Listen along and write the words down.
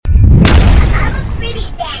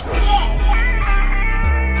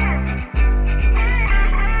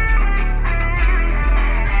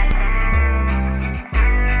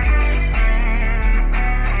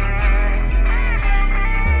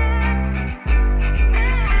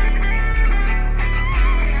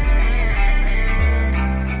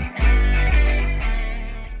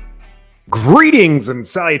Greetings and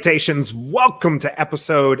salutations. Welcome to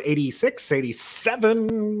episode 86,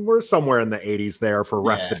 87. We're somewhere in the 80s there for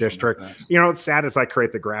Ref the District. You know, it's sad as I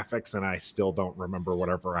create the graphics and I still don't remember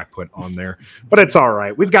whatever I put on there, but it's all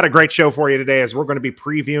right. We've got a great show for you today as we're going to be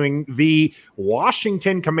previewing the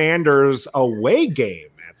Washington Commanders away game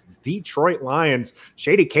at Detroit Lions.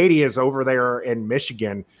 Shady Katie is over there in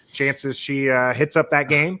Michigan. Chances she hits up that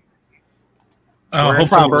game?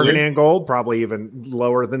 Burgundy and gold, probably even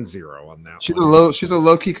lower than zero on that. She's a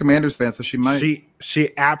low key Commanders fan, so she might. She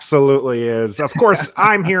absolutely is. Of course,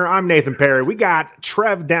 I'm here. I'm Nathan Perry. We got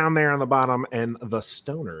Trev down there on the bottom and the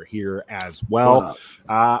Stoner here as well.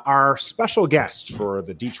 Our special guest for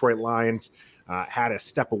the Detroit Lions had to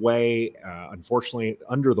step away, unfortunately,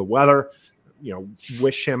 under the weather. You know,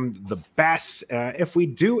 wish him the best. If we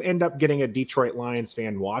do end up getting a Detroit Lions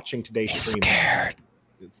fan watching today's stream, scared.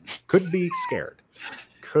 Could be scared.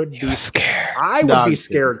 Could be scared. I would be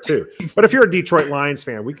scared too. But if you're a Detroit Lions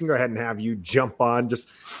fan, we can go ahead and have you jump on. Just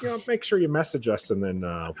make sure you message us, and then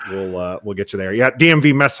we'll get you there. Yeah,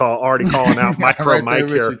 DMV Mess Hall already calling out Micro Mike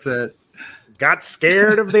here. Got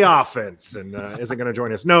scared of the offense and isn't going to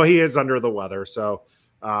join us. No, he is under the weather. So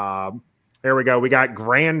there we go. We got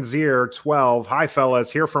Grand Zier 12. Hi, fellas.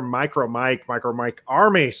 Here from Micro Mike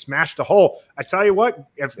Army smashed a hole. I tell you what,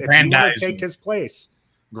 if you want to take his place.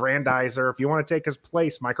 Grandizer, if you want to take his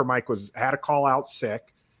place, Micro Mike had a call out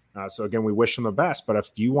sick. So again, we wish him the best. But if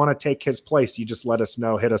you want to take his place, you just let us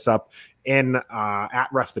know. Hit us up in at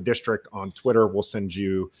Ref the District on Twitter. We'll send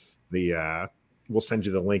you the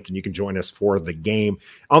link, and you can join us for the game.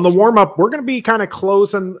 On the warm up, we're going to be kind of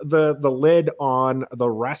closing the lid on the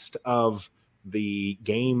rest of the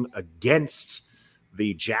game against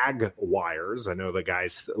the Jaguars. I know the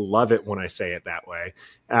guys love it when I say it that way.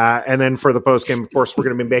 And then for the post game, of course, we're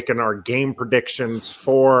going to be making our game predictions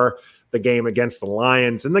for the game against the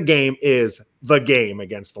Lions. And the game is the game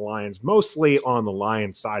against the Lions, mostly on the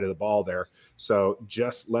Lions side of the ball there. So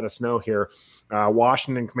just let us know here.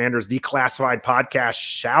 Washington Commanders Declassified Podcast.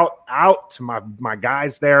 Shout out to my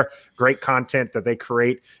guys there. Great content that they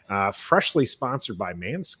create. Freshly sponsored by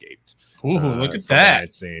Manscaped. Ooh, look at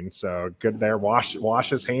that. So good there. Wash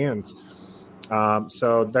his hands.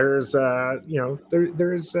 So there's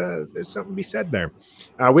there's something to be said there.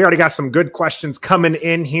 We already got some good questions coming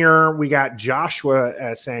in here. We got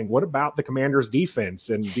Joshua saying, what about the Commanders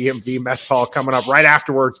defense? And DMV Mess Hall coming up right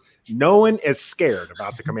afterwards. No one is scared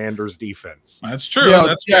about the Commanders defense. That's true.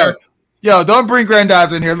 That's fair. Yo, don't bring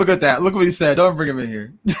Grandizer in here. Look at that. Look what he said. Don't bring him in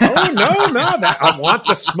here. Oh, no. I want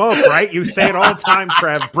the smoke, right? You say it all the time,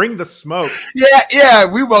 Trev. Bring the smoke.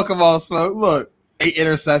 Yeah. We welcome all smoke. Look, 8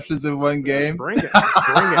 interceptions in one game. Bring it.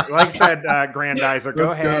 Like I said, Grandizer,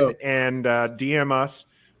 go ahead and DM us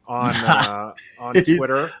on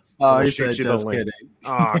Twitter. He said just kidding.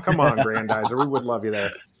 Oh, come on, Grandizer. We would love you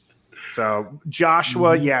there. So,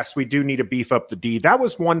 Joshua, yes, we do need to beef up the D. That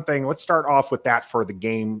was one thing. Let's start off with that for the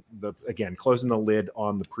game. Again, closing the lid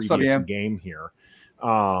on the previous game here.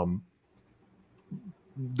 The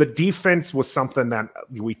defense was something that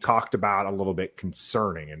we talked about a little bit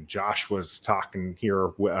concerning, and Josh was talking here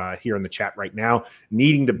in the chat right now,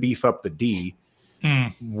 needing to beef up the D.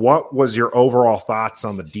 What was your overall thoughts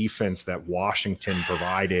on the defense that Washington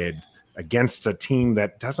provided against a team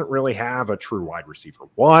that doesn't really have a true wide receiver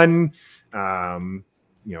one? I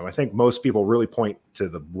think most people really point to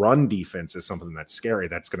the run defense as something that's scary.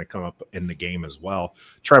 That's going to come up in the game as well.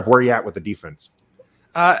 Trev, where are you at with the defense?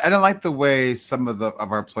 I don't like the way some of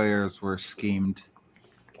our players were schemed.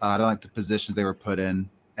 I don't like the positions they were put in.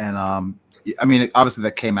 And obviously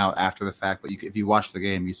that came out after the fact, but if you watch the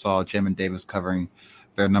game, you saw Jamin Davis covering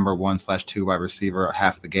their number 1/2 wide receiver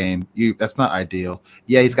half the game. That's not ideal.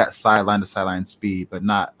 Yeah, he's got sideline to sideline speed, but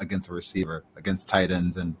not against a receiver, against tight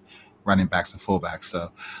ends and running backs and fullbacks.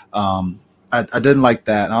 So I didn't like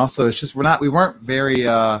that. And also, it's just we weren't very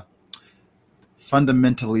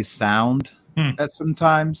fundamentally sound at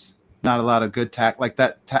sometimes. Not a lot of good like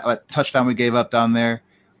that touchdown we gave up down there,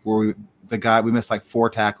 where we missed like 4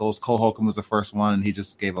 tackles. Cole Holcomb was the first one, and he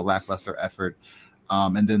just gave a lackluster effort.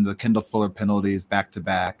 And then the Kendall Fuller penalties back to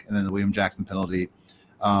back, and then the William Jackson penalty.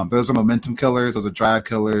 Those are momentum killers. Those are drive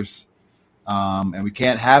killers. And we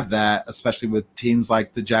can't have that, especially with teams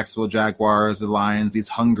like the Jacksonville Jaguars, the Lions, these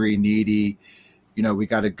hungry, needy, we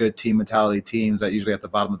got a good team mentality teams that usually at the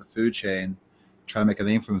bottom of the food chain trying to make a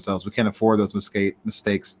name for themselves. We can't afford those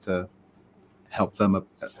mistakes to help them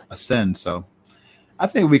ascend. So I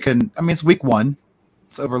think we can. It's week 1.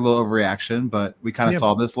 It's a little overreaction, but we kind of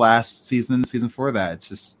saw this last season for that. It's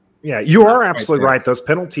just Yeah, you are absolutely right. Those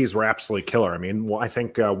penalties were absolutely killer. I mean, I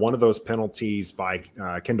think one of those penalties by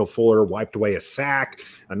Kendall Fuller wiped away a sack.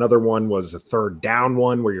 Another one was a third down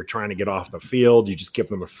one where you're trying to get off the field. You just give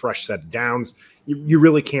them a fresh set of downs. You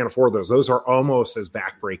really can't afford those. Those are almost as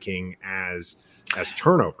backbreaking as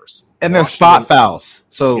turnovers. And they're spot fouls.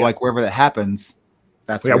 So, like, wherever that happens,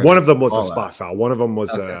 that's one of them was a spot foul. One of them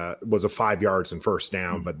was a 5 yards and first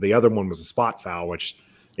down, but the other one was a spot foul, which –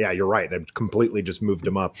 yeah, you're right. They've completely just moved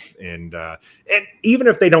them up, and even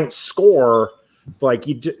if they don't score, like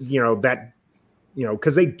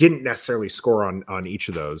because they didn't necessarily score on each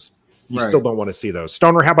of those, you still don't want to see those.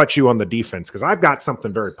 Stoner, how about you on the defense? Because I've got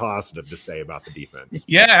something very positive to say about the defense.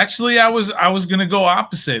 Yeah, actually, I was going to go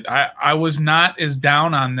opposite. I was not as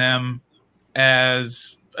down on them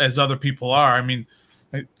as other people are. I mean,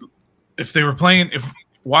 if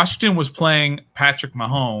Washington was playing Patrick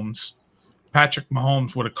Mahomes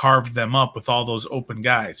would have carved them up with all those open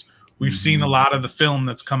guys. We've seen a lot of the film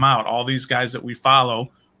that's come out. All these guys that we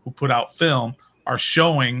follow who put out film are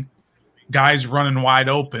showing guys running wide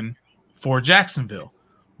open for Jacksonville.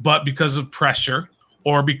 But because of pressure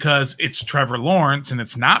or because it's Trevor Lawrence and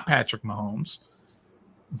it's not Patrick Mahomes,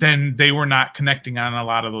 then they were not connecting on a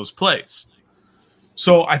lot of those plays.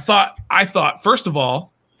 So I thought, first of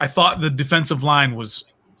all, the defensive line was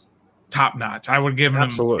top notch. I would give them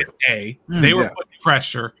an A. They were putting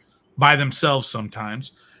pressure by themselves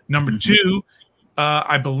sometimes. Number two,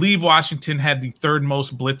 I believe Washington had the third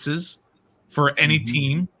most blitzes for any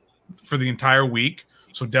team for the entire week.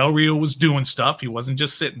 So Del Rio was doing stuff. He wasn't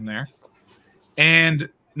just sitting there. And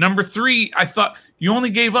number three, I thought you only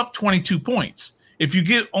gave up 22 points. If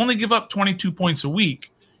you only give up 22 points a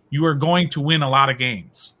week, you are going to win a lot of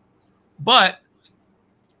games. But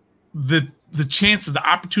the chances, the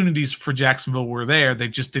opportunities for Jacksonville were there. They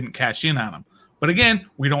just didn't cash in on them. But again,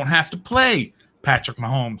 we don't have to play Patrick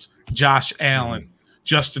Mahomes, Josh Allen,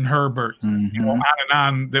 Justin Herbert, on and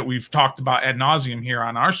on that we've talked about ad nauseum here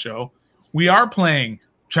on our show. We are playing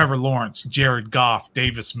Trevor Lawrence, Jared Goff,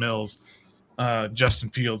 Davis Mills, Justin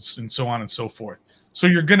Fields, and so on and so forth. So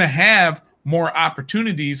you're going to have more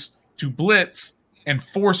opportunities to blitz and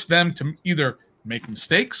force them to either make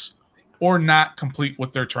mistakes or not complete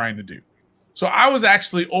what they're trying to do. So I was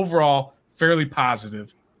actually overall fairly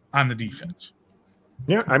positive on the defense.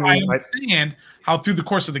 Yeah, I mean, I understand how through the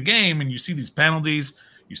course of the game, and you see these penalties,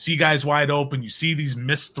 you see guys wide open, you see these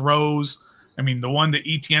missed throws. I mean, the one to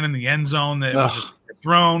ETN in the end zone that was just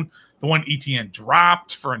thrown, the one ETN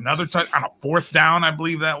dropped for another touch on a fourth down, I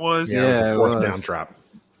believe that was. Yeah, it was a fourth down drop.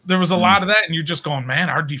 There was a lot of that, and you're just going, man,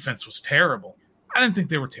 our defense was terrible. I didn't think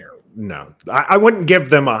they were terrible. No, I wouldn't give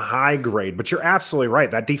them a high grade, but you're absolutely right.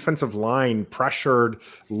 That defensive line pressured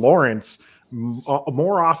Lawrence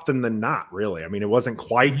more often than not, really. I mean, it wasn't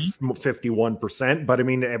quite 51%, but I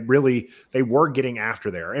mean, they were getting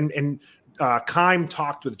after there. And Keim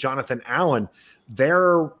talked with Jonathan Allen. They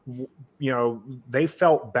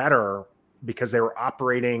felt better because they were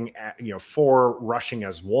operating at, four rushing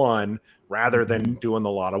as one rather than doing a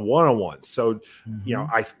lot of one-on-ones. So,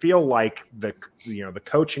 I feel like the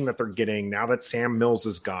coaching that they're getting now that Sam Mills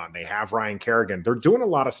is gone, they have Ryan Kerrigan. They're doing a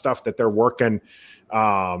lot of stuff that they're working.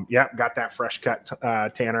 Got that fresh cut.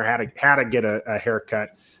 Tanner had to get a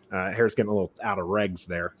haircut. Hair's getting a little out of regs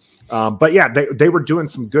there. But yeah, they were doing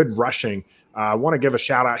some good rushing. I want to give a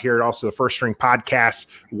shout out here also the First String Podcast.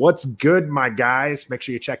 What's good, my guys? Make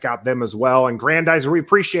sure you check out them as well. And Grandizer, we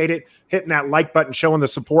appreciate it. Hitting that like button, showing the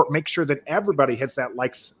support. Make sure that everybody hits that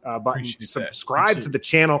likes button. Subscribe to the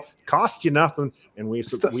channel. Cost you nothing, and we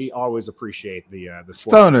always appreciate the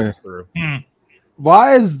Stoner.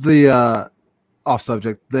 Why is the off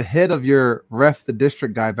subject? The head of your Ref the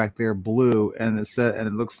District guy back there blue, and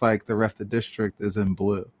it looks like the Ref the District is in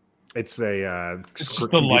blue. It's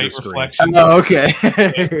just the light reflection. Oh, okay.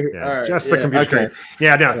 Right. Just the computer screen.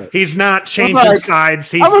 Yeah, no, he's not changing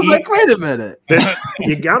sides. I was like, wait a minute.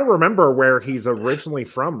 You got to remember where he's originally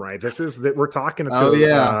from, right? This is that we're talking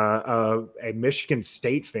to a Michigan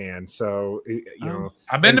State fan. So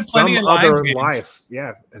I've been to plenty of Lions games. Life,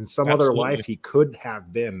 in some other life, he could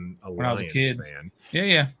have been a Lions fan.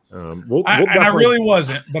 Yeah. I really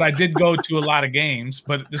wasn't, but I did go to a lot of games.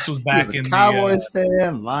 But this was back in Cowboys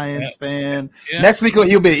fan, Lions fan. Yeah. Next week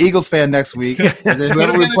you'll be an Eagles fan. Next week, and then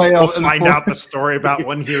we'll find out the story about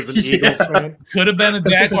when he was an Eagles fan. Could have been a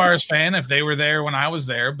Jaguars fan if they were there when I was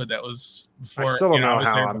there, but that was before. I still don't know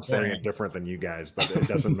how I'm saying it different than you guys, but it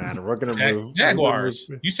doesn't matter. We're gonna move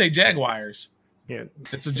Jaguars. You say Jaguars. Yeah,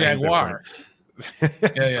 it's a Jaguar.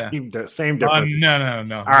 Same difference.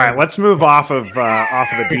 No. All right, let's move off of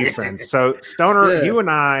the defense. So Stoner, you and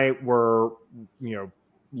I were,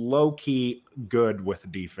 low key good with the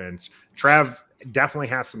defense. Trev definitely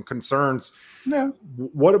has some concerns. Yeah.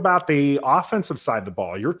 What about the offensive side of the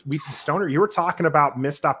ball? Stoner, you were talking about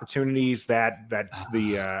missed opportunities that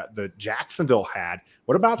the Jacksonville had.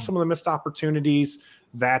 What about some of the missed opportunities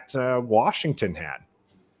that Washington had?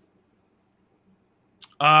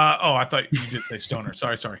 I thought you did say Stoner.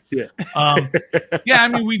 Sorry. Yeah. Yeah, I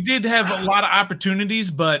mean, we did have a lot of opportunities,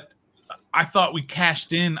 but I thought we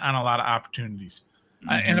cashed in on a lot of opportunities.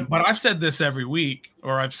 But I've said this every week,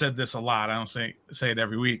 or I've said this a lot. I don't say it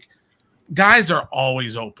every week. Guys are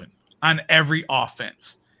always open on every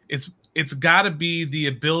offense. It's got to be the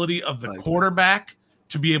ability of the quarterback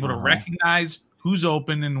to be able to recognize who's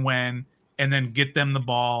open and when, and then get them the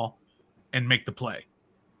ball and make the play.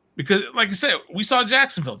 Because, like I said, we saw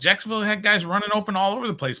Jacksonville. Jacksonville had guys running open all over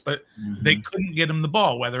the place, but they couldn't get him the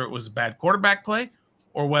ball, whether it was a bad quarterback play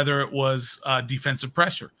or whether it was defensive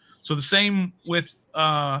pressure. So the same with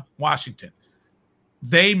Washington.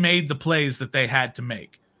 They made the plays that they had to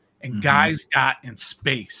make, and guys got in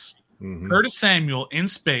space. Curtis Samuel in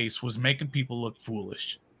space was making people look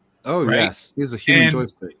foolish. Oh, right? Yes. He's a human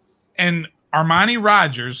joystick. And Armani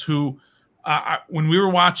Rogers, who when we were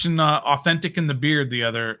watching Authentic in the Beard the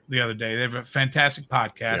other day, they have a fantastic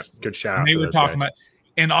podcast. Yeah, good shout out. They were talking about,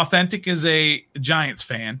 and Authentic is a Giants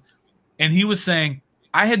fan, and he was saying,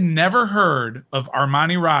 I had never heard of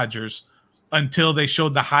Armani Rogers until they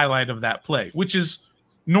showed the highlight of that play, which is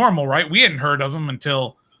normal, right? We hadn't heard of him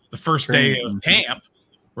until the first day of camp,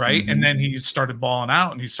 right? And then he started balling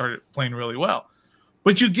out and he started playing really well.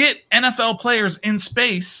 But you get NFL players in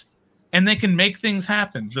space and they can make things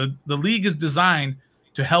happen. The league is designed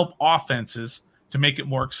to help offenses to make it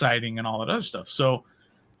more exciting and all that other stuff. So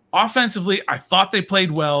offensively, I thought they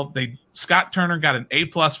played well. Scott Turner got an A+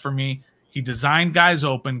 for me. He designed guys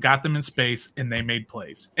open, got them in space, and they made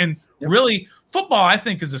plays. And really, football, I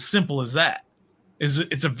think, is as simple as that.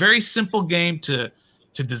 It's a very simple game to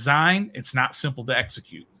design. It's not simple to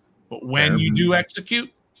execute. But when you do execute,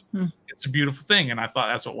 it's a beautiful thing. And I thought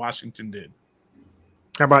that's what Washington did.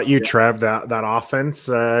 How about you, Trev? That offense,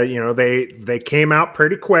 they came out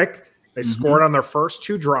pretty quick. They scored on their first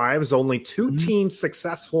 2 drives. Only 2 teams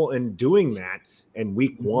successful in doing that in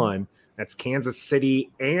week 1. That's Kansas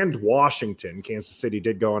City and Washington. Kansas City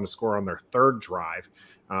did go on to score on their 3rd drive.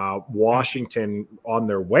 Washington, on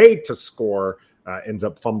their way to score, ends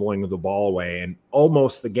up fumbling the ball away and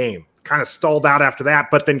almost the game. Kind of stalled out after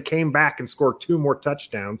that, but then came back and scored 2 more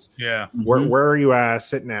touchdowns. Yeah. Where are you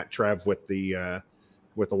sitting at, Trev, with the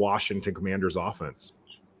Washington Commanders offense?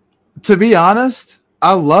 To be honest,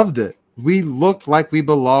 I loved it. We looked like we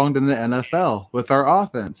belonged in the NFL with our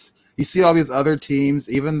offense. You see all these other teams,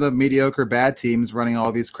 even the mediocre bad teams, running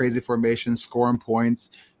all these crazy formations, scoring points.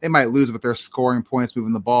 They might lose, but they're scoring points,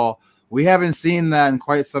 moving the ball. We haven't seen that in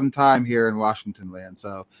quite some time here in Washington land.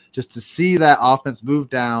 So just to see that offense move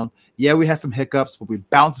down, yeah, we had some hiccups, but we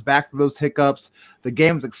bounced back from those hiccups. The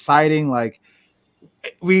game was exciting. Like,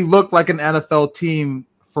 we looked like an NFL team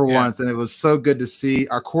for once, and it was so good to see.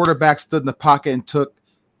 Our quarterback stood in the pocket and took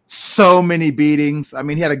so many beatings. I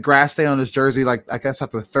mean, he had a grass stain on his jersey, like I guess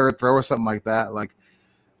after the 3rd throw or something like that. Like,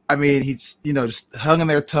 I mean, he's just hung in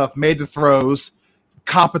there tough, made the throws,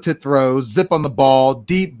 competent throws, zip on the ball,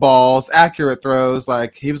 deep balls, accurate throws.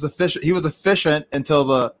 Like, he was efficient. He was efficient until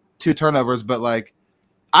the 2 turnovers, but like,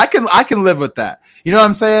 I can live with that. You know what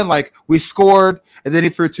I'm saying? Like, we scored and then he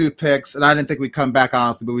threw 2 picks, and I didn't think we'd come back,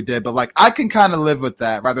 honestly, but we did. But like, I can kind of live with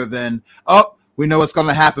that rather than, we know what's going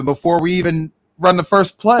to happen before we even run the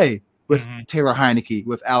first play with Taylor Heineke,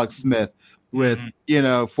 with Alex Smith, with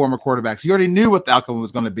former quarterbacks. You already knew what the outcome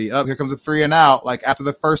was going to be. Here comes a 3 and out, like after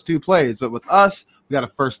the first 2 plays. But with us, we got a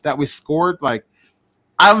first that we scored. Like,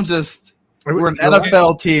 we're an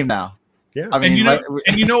NFL team now. Yeah, I mean,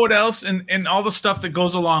 and you know what else, and all the stuff that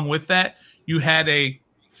goes along with that. You had a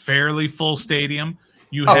fairly full stadium.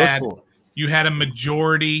 You had a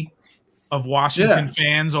majority of Washington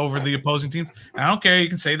fans over the opposing team. And I don't care. You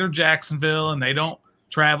can say they're Jacksonville and they don't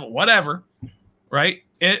travel, whatever, right?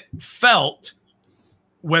 It felt,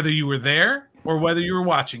 whether you were there or whether you were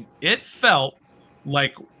watching, it felt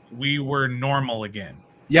like we were normal again.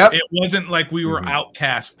 Yep. It wasn't like we were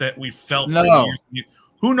outcast that we felt. No. For years.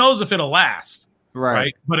 Who knows if it'll last,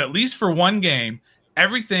 right? But at least for one game,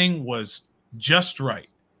 everything was just right.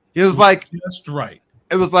 It was like just right.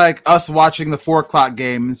 It was like us watching the 4:00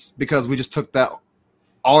 games because we just took that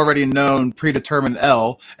already known predetermined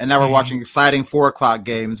L, and now we're watching exciting 4:00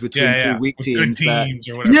 games between 2 weak teams.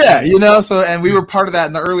 Or whatever. So, and we were part of that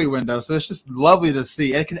in the early window. So it's just lovely to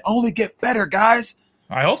see. And it can only get better, guys.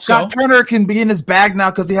 I hope Scott Turner can be in his bag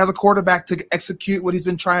now because he has a quarterback to execute what he's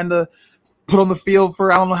been trying to put on the field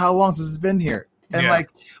for I don't know how long since it's been here. And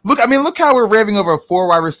look how we're raving over a 4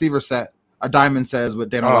 wide receiver set. A diamond says with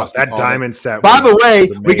Dan Orlovsky. That diamond set. By the way,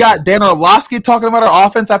 we got Dan Orlovsky talking about our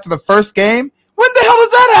offense after the first game. When the hell does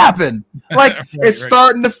that happen? Like it's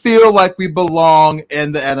starting to feel like we belong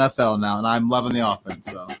in the NFL now, and I'm loving the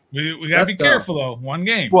offense. So we gotta be careful though. One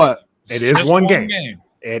game. What? It is one game.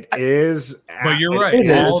 It is. But you're right. It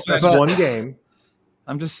is just one game.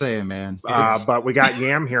 I'm just saying, man. But we got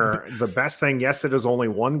Yam here. The best thing, yes, it is only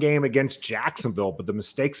one game against Jacksonville, but the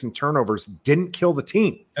mistakes and turnovers didn't kill the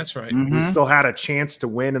team. That's right. Mm-hmm. We still had a chance to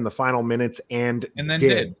win in the final minutes and then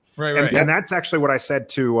did. Right. And that's actually what I said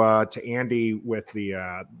to Andy with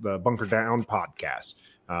the Bunker Down podcast.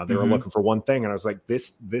 They were looking for one thing, and I was like,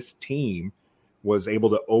 this team was able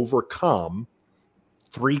to overcome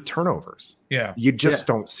 3 turnovers. Yeah. You just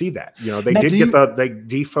don't see that. You know, they did get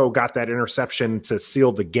Defoe got that interception to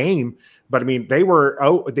seal the game, but I mean, they were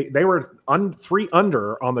 3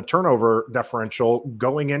 under on the turnover differential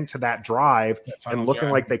going into that drive and looking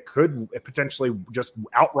like they could potentially just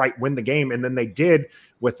outright win the game. And then they did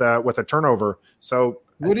with a turnover. So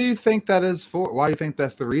what do you think that is for? Why do you think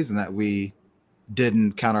that's the reason that we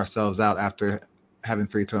didn't count ourselves out after having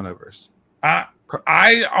 3 turnovers?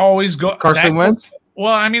 I always go Carson Wentz.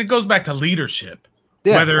 Well, I mean, it goes back to leadership.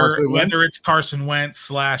 Yeah, whether it's Carson Wentz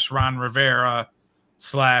 / Ron Rivera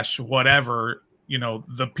 / whatever, you know,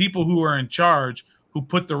 the people who are in charge who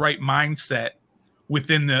put the right mindset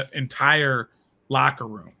within the entire locker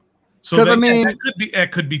room. So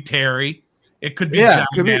it could be Terry, it could be John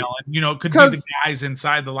Allen, you know, it could be the guys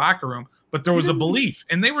inside the locker room. But there was a belief,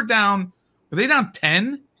 and they were down. Were they down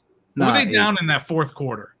 10? Were they 8. Down in that fourth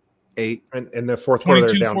quarter? 8 in the fourth quarter.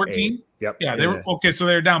 22-14. Yep. Yeah, they were okay. So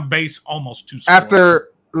they were down base almost 2 scores. After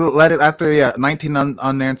 19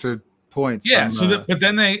 unanswered points. Yeah. But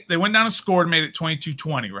then they went down and scored, and made it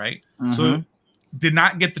 22-20, right? Mm-hmm. So did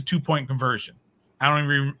not get the 2-point conversion. I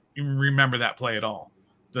don't even remember that play at all.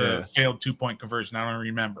 The failed 2-point conversion. I don't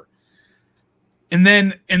remember. And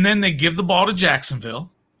then they give the ball to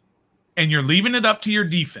Jacksonville, and you're leaving it up to your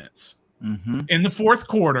defense in the fourth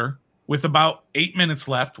quarter with about 8 minutes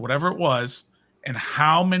left, whatever it was. And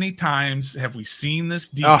how many times have we seen this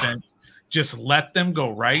defense just let them go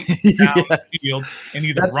right down the field and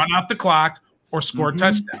either run out the clock or score a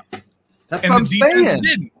touchdown? That's what I'm saying.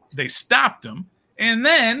 Didn't. They stopped them. And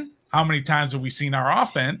then how many times have we seen our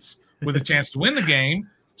offense with a chance to win the game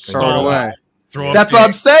throw away? That's what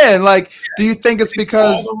I'm saying. Like, do you think it's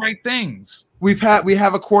because all the right things? We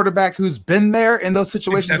have a quarterback who's been there in those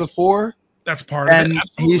situations before? That's part of it. And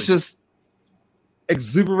he's just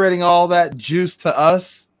exuberating all that juice to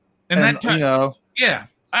us. And that time, yeah.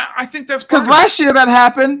 I think that's because last year that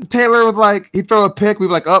happened. Taylor was like, he'd throw a pick. We'd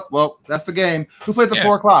be like, oh, well, that's the game. Who plays at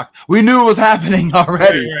 4:00? We knew it was happening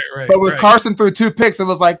already. Right, but with Carson threw 2 picks, it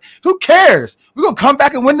was like, who cares? We're going to come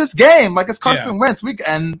back and win this game. Like it's Carson Wentz. We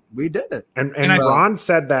did it. And Ron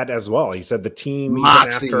said that as well. He said the team,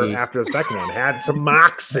 even after the second one, had some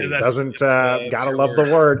moxie. Gotta love the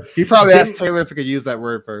word. He probably asked Taylor if he could use that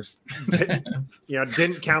word first.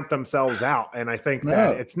 Didn't count themselves out. And I think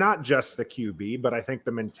that it's not just the QB, but I think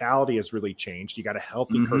the mentality has really changed. You got a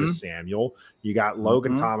healthy Curtis Samuel. You got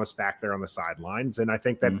Logan Thomas back there on the sidelines. And I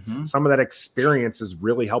think that some of that experience is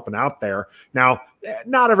really helping out there. Now,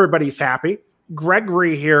 not everybody's happy.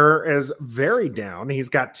 Gregory here is very down. He's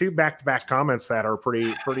got 2 back-to-back comments that are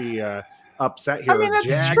pretty upset here.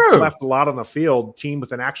 Jags left a lot on the field. Team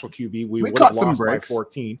with an actual QB, we would have lost by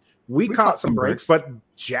 14. We caught some breaks, but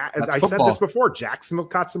I said this before. Jacksonville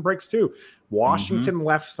caught some breaks too. Washington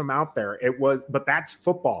left some out there. But that's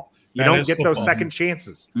football. You don't get those second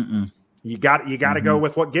chances. You got to go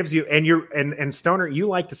with what gives you. And Stoner, you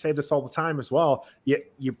like to say this all the time as well.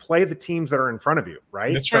 You play the teams that are in front of you,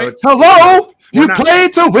 right? That's right. Hello, you play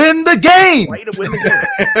to win the game. Play to win the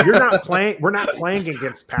game. You're not playing. We're not playing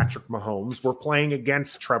against Patrick Mahomes. We're playing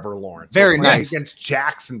against Trevor Lawrence. Very nice. Against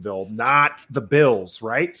Jacksonville, not the Bills,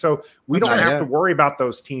 right? So we don't have to worry about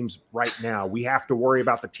those teams right now. We have to worry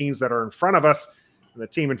about the teams that are in front of us. The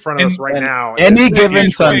team in front of us right now. Any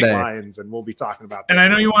given Sunday. Lions, and we'll be talking about that. And I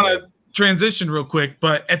know you want to transition real quick,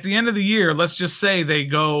 but at the end of the year, let's just say they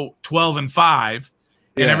go 12-5,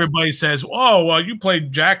 and everybody says, "Oh, well, you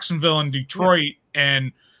played Jacksonville and Detroit,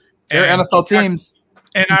 and they're NFL teams."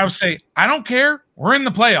 And I would say, I don't care. We're in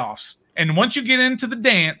the playoffs, and once you get into the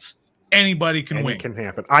dance, anybody can win. It can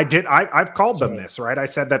happen. I've called them this, right? I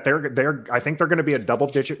said that I think they're going to be a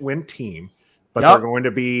double-digit win team, but they're going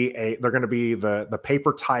to be the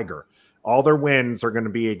paper tiger. All their wins are going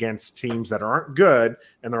to be against teams that aren't good,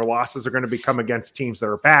 and their losses are going to become against teams that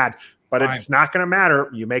are bad. But it's not going to matter.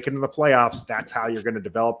 You make it in the playoffs. That's how you're going to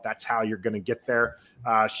develop. That's how you're going to get there.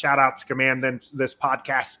 Shout out to Command this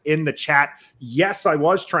podcast in the chat. Yes, I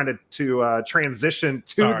was trying to transition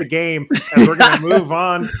to the game as we're going to move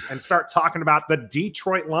on and start talking about the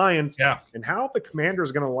Detroit Lions and how the Commander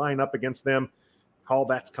is going to line up against them. All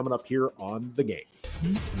that's coming up here on The Game.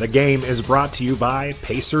 The Game is brought to you by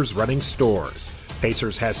Pacers Running Stores.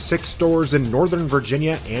 Pacers has 6 stores in Northern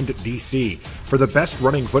Virginia and D.C. For the best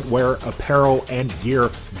running footwear, apparel, and gear,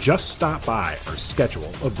 just stop by or schedule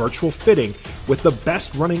a virtual fitting with the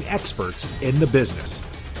best running experts in the business.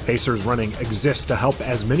 Pacers Running exists to help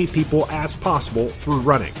as many people as possible through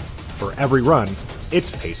running. For every run,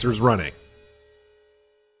 it's Pacers Running.